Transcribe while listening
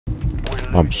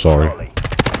I'm sorry.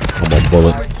 I'm a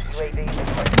bullet.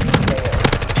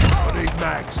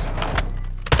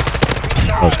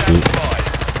 That's cute.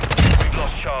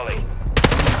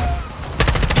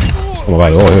 Oh my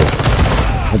god, oh here.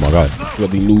 Oh my god. We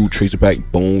got the new Tracer Pack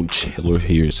Bone Chiller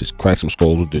here. It says crack some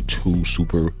skulls with the 2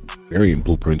 super variant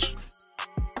blueprints.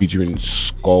 Featuring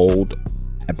scald,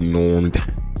 abnormed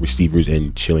receivers,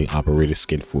 and chilling operator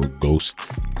skin for ghosts.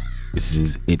 This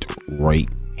is it right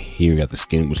here. We got the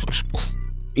skin, which looks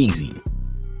crazy.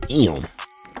 Damn.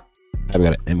 We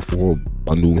got an M4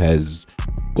 bundle, has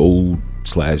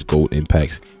gold/gold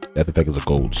impacts. Death effect is a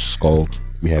gold skull.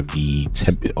 We have the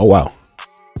oh wow,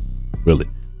 really?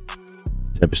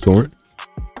 Tempest Torrent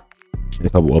and a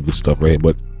couple other stuff right here,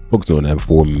 but focus on the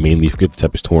M4 mainly. Forget the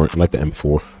Tempest Torrent. I like the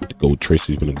M4 with the gold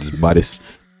tracer. You're gonna just buy this,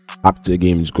 hop to the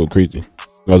game, and just go crazy. If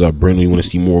you guys are brand new, you want to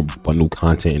see more bundle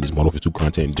content and this Model 2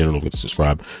 content in general, get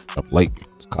subscribe, drop a like,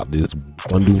 cop this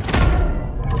bundle,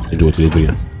 enjoy today's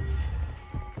video.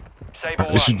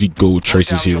 This is the gold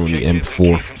tracers here on the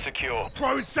M4.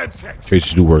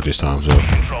 Tracers do work this time, so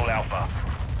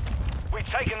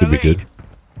should be good.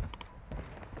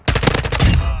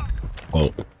 Oh,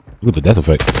 look at the death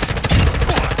effect.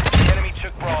 Enemy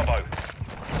took Bravo.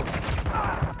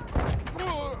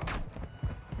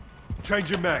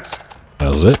 Changing max.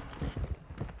 That was it.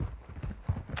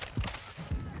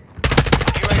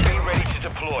 UAV ready to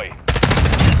deploy.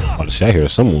 Oh, see, I hear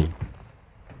someone.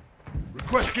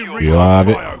 Requesting You have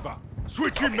it. flyover.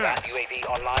 Switching max. UAV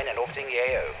online and orbiting the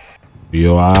AO.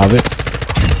 You have it.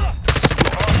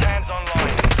 Fast hands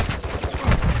online.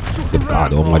 Good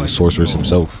God, the almighty sorceress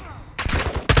himself.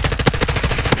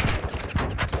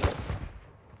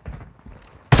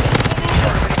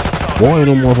 Boy,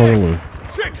 no more fucking.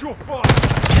 Check your fire.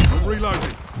 I'm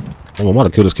reloading. I'm about to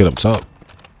kill this kid up top.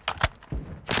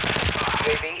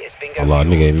 UAV is bingo. A lot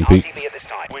of nigga MVP. RTV at this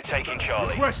time. We're taking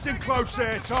Charlie. Requesting close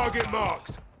air. Target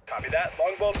marked. Copy that.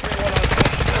 Longbow 3-1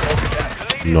 on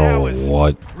station. No,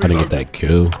 what? I didn't get that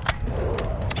kill.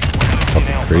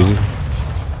 Fucking crazy.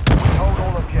 Hold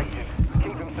all objectives.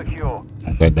 Keep them secure.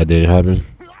 That didn't happen.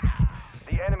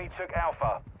 The enemy took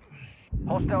Alpha.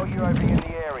 Hostile UAV in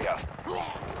the area.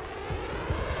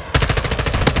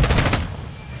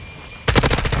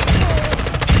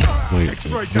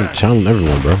 Like, I'm challenging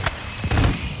everyone, bro.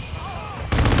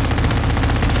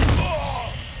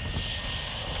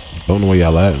 Don't know where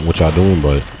y'all at and what y'all doing,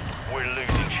 but We're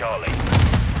losing Charlie.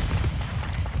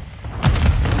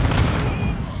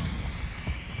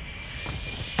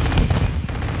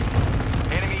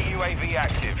 Enemy UAV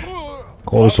active.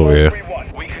 call this over here.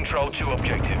 We control 2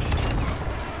 objectives.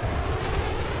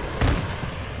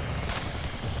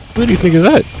 What do you think is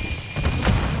that?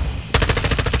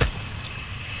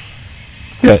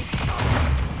 Yeah.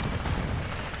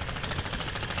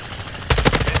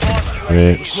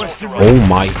 Oh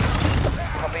my.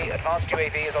 Copy. Advanced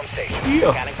UAV is on station.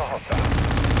 Yeah. Scanning for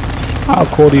hostile. How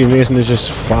cold are you missing? There's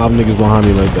just 5 niggas behind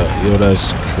me like that. Yo,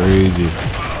 that's crazy.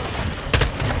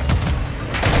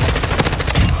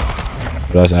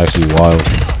 That's actually wild.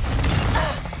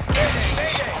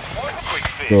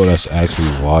 Yo, that's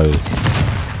actually wild.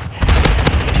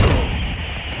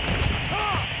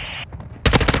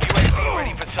 UAV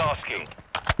ready for tasking.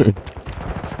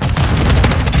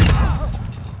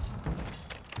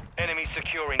 Enemy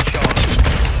securing Charlie.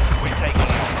 We're taking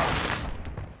Alpha.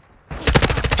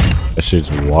 That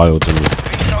shit's wild to me.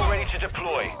 Missile ready to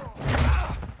deploy.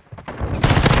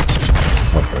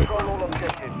 Okay. Control all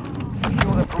objectives.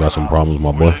 Secure the Got some problems, my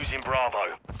We're boy. losing Bravo.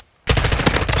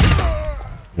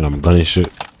 And I'm gunning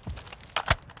shit.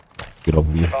 Get up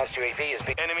with me. Advanced UAV is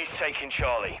big. Enemy's taking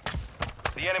Charlie.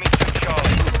 The enemy took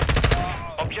Charlie.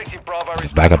 Objective Bravo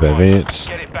is Back up advance.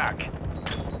 Get it back.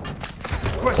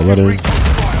 Hold that in.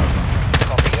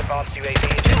 Copy. Advanced UAV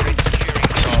is in reach securing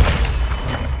Charlie.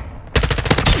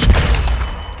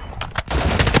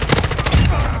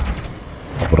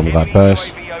 I put him got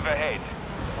past. UAV overhead.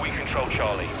 We control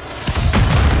Charlie.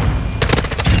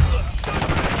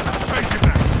 Changing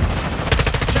max.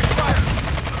 Check fire.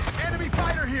 Enemy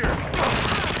fighter here.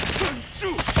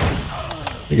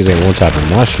 Niggas ain't one tapping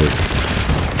my shit.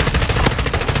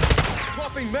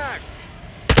 Swapping max.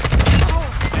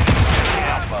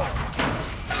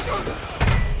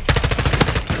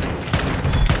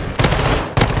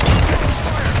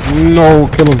 No,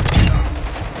 kill him.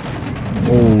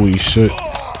 Holy shit.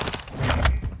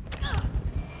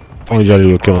 All you gotta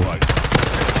do is kill him.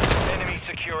 Enemy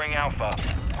securing Alpha.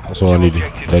 That's all I needed.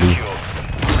 Daddy.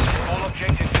 All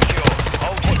objectives secure.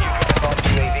 Hold what you can. Advanced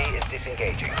UAV is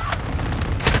disengaging.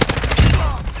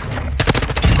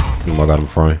 Oh, I got him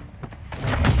frying.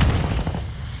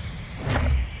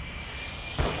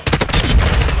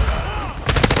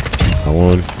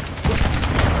 1.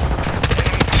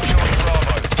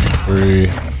 3.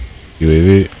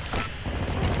 UAV.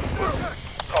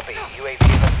 Copy. UAV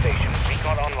is on station.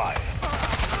 Recon online.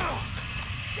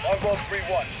 Longbow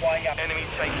 3-1 flying up. Enemy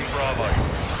taking Bravo.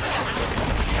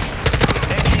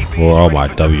 Oh my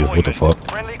W. What the fuck?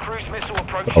 Friendly cruise missile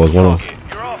approaching. I was one off.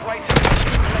 You're halfway to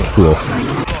 2 off.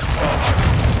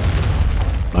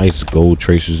 Nice gold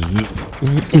traces.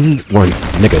 One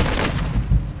nigga.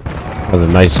 Other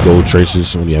nice gold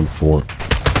traces on the M4.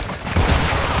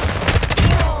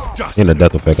 And the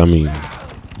death effect. I mean,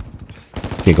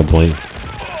 can't complain.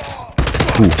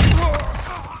 Ooh.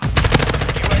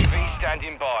 UAV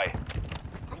standing by.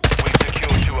 We've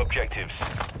secured 2 objectives.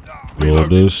 Reload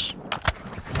this.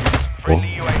 Friendly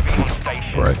UAV on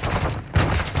station. Right.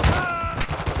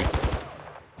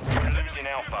 Losing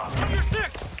Alpha.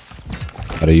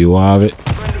 How do you have it?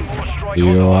 Friendly war strike Do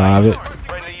you online. have it?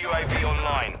 Friendly UAV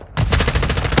online.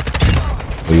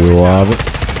 Do you have it?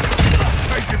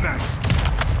 Changing max.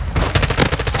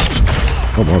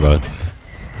 Oh my god.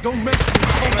 Don't make me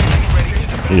UAV ready to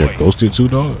deploy. You're ghosted too,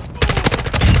 dog?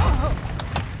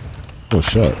 Oh,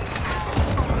 shit.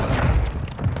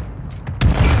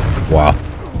 Wow.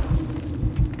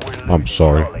 I'm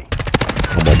sorry.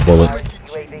 I'm a bullet. I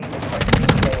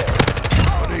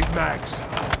need max.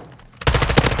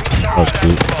 That's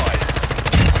cute.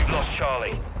 We've lost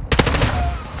Charlie.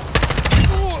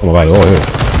 Oh my god. Oh, here.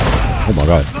 Oh my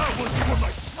god.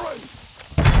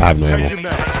 I have no ammo. Changing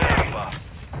max.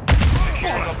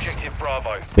 Securing objective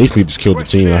Bravo. Basically just killed the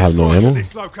team and I have no ammo.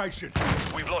 This location.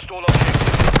 We've lost all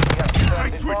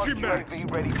objectives. Switching max.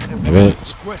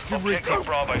 Events. Question Objective recon.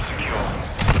 Bravo secure.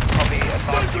 Copy.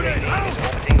 Advanced UAV is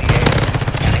orbiting the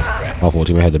area. Alpha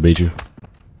team, I had to beat you.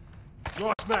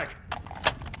 Last mag.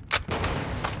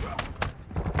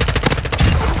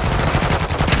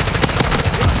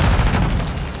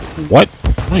 What?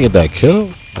 I didn't get that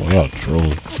kill? Oh, y'all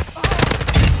trolling.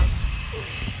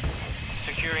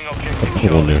 Securing objective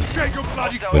Come on there. Check your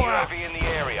bloody Hostile fire. UAV in the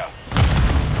area.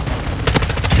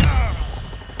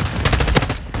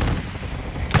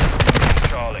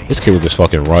 Charlie. This kid with this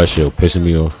fucking riot shield pissing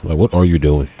me off. Like, what are you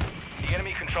doing? The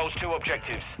enemy controls 2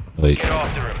 objectives. Like, Get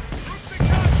after him.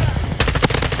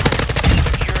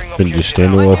 Securing couldn't just objective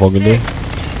stand there all fucking day?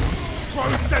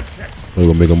 Throwing Semtex. We're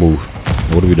gonna make a move.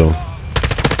 What are we doing?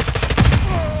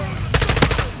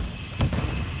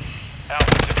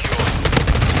 Alpha secured.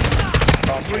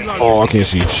 Oh, I can't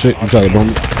see shit. You trying to bomb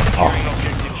me? Securing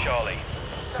objective Charlie.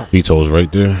 Vito's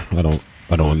right there. I don't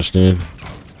understand.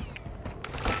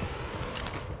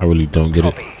 I really don't get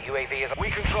it. Copy. UAV is. We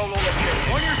control all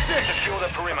objectives. On your 6. Secure the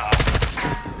perimeter.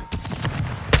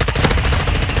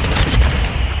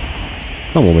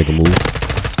 I'm gonna make a move.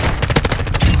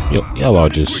 Yo, y'all are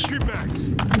just Switching max.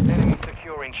 Enemy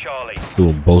securing Charlie.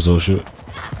 doing bozo shit.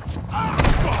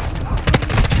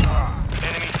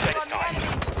 Enemy set.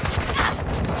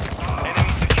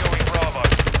 Enemy securing Bravo.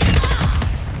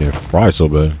 Yeah, fried so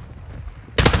bad.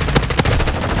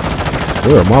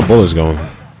 Where are my bullets going? Our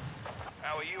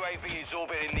UAV is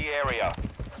orbiting the area.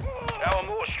 Our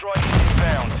mortar strike is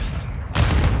inbound.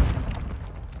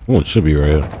 One should be right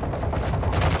here.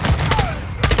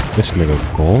 This nigga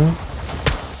gone?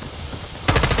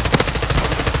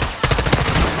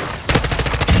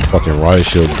 Fucking riot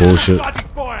shield bullshit. Bloody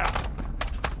fire.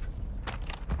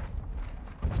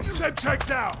 Semtex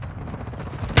out.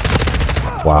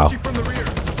 Wow. She from the rear.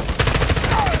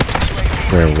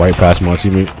 Ran right past my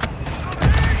teammate.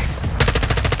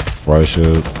 Riot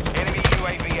shield. Enemy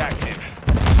UAV active.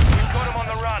 We've got him on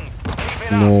the run. Keep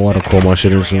it up. No, I don't call my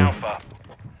shit in soon. Alpha.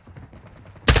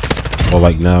 Or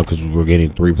like now, because we're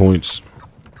getting 3 points.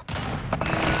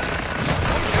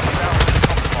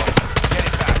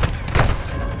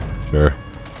 Sure.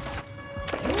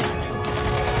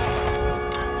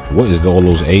 What is all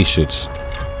those A shits?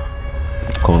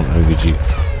 Calling MVG.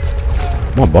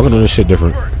 Am I bugging on this shit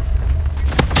different? I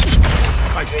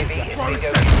see UAV that. is Throwing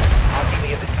bingo. Semtex.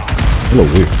 RTB at the time. Hello,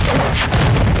 weird.